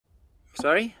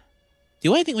Sorry? Do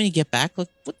you think when you get back, like,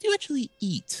 what do you actually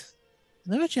eat?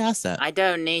 I never actually asked that. I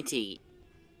don't need to eat.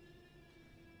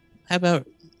 How about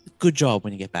good job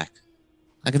when you get back?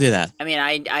 I can do that. I mean,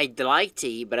 I'd like to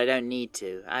eat, but I don't need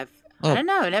to. I Oh. don't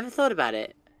know. I never thought about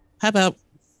it. How about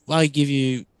I give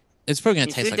you? It's probably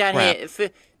gonna taste Food like down crap. here,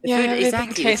 food everything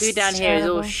exactly. The food down tastes here is all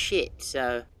terrible. shit.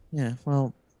 So Yeah.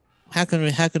 Well, how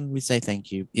can we say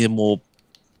thank you in a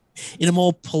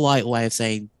more polite way of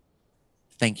saying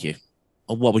thank you,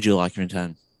 or what would you like in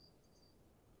return?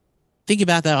 Think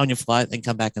about that on your flight, and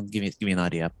come back and give me an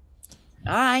idea.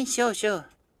 all right, sure.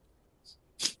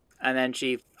 And then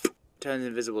she turns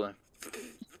invisible and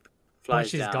flies Once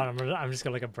she's down. gone, I'm just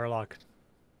gonna look at Burlock.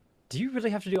 Do you really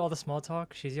have to do all the small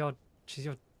talk? She's your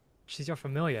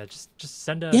familiar. Just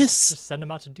send her. Yes. Just send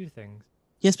them out to do things.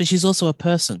 Yes, but she's also a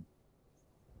person.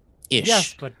 Ish.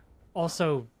 Yes, but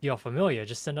also your familiar.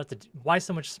 Just send out to. Why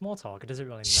so much small talk? It doesn't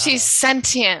really matter. She's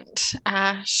sentient,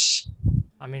 Ashe.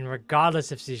 I mean,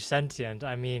 regardless if she's sentient,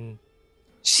 I mean.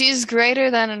 She's greater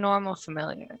than a normal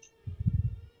familiar.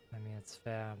 I mean, it's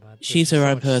fair, but She's her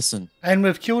own person. And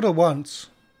we've killed her once.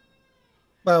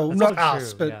 Well, That's not also us,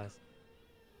 true, but yes.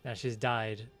 Yeah, she's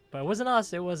died, but it wasn't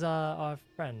us. It was our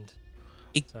friend.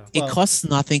 It Well- costs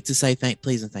nothing to say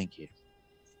please and thank you.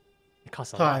 It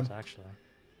costs a Time. lot, actually.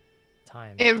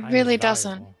 Time. It Time is really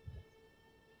doesn't. valuable.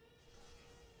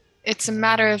 It's a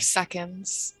matter of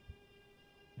seconds.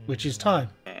 which is time.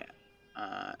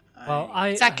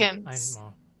 Well, Seconds.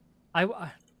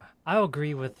 I'll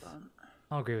agree with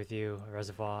you,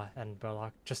 Reservoir and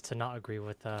Burlock, just to not agree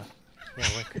with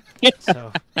Warwick.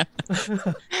 So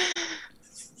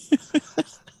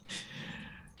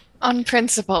On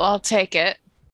principle, I'll take it,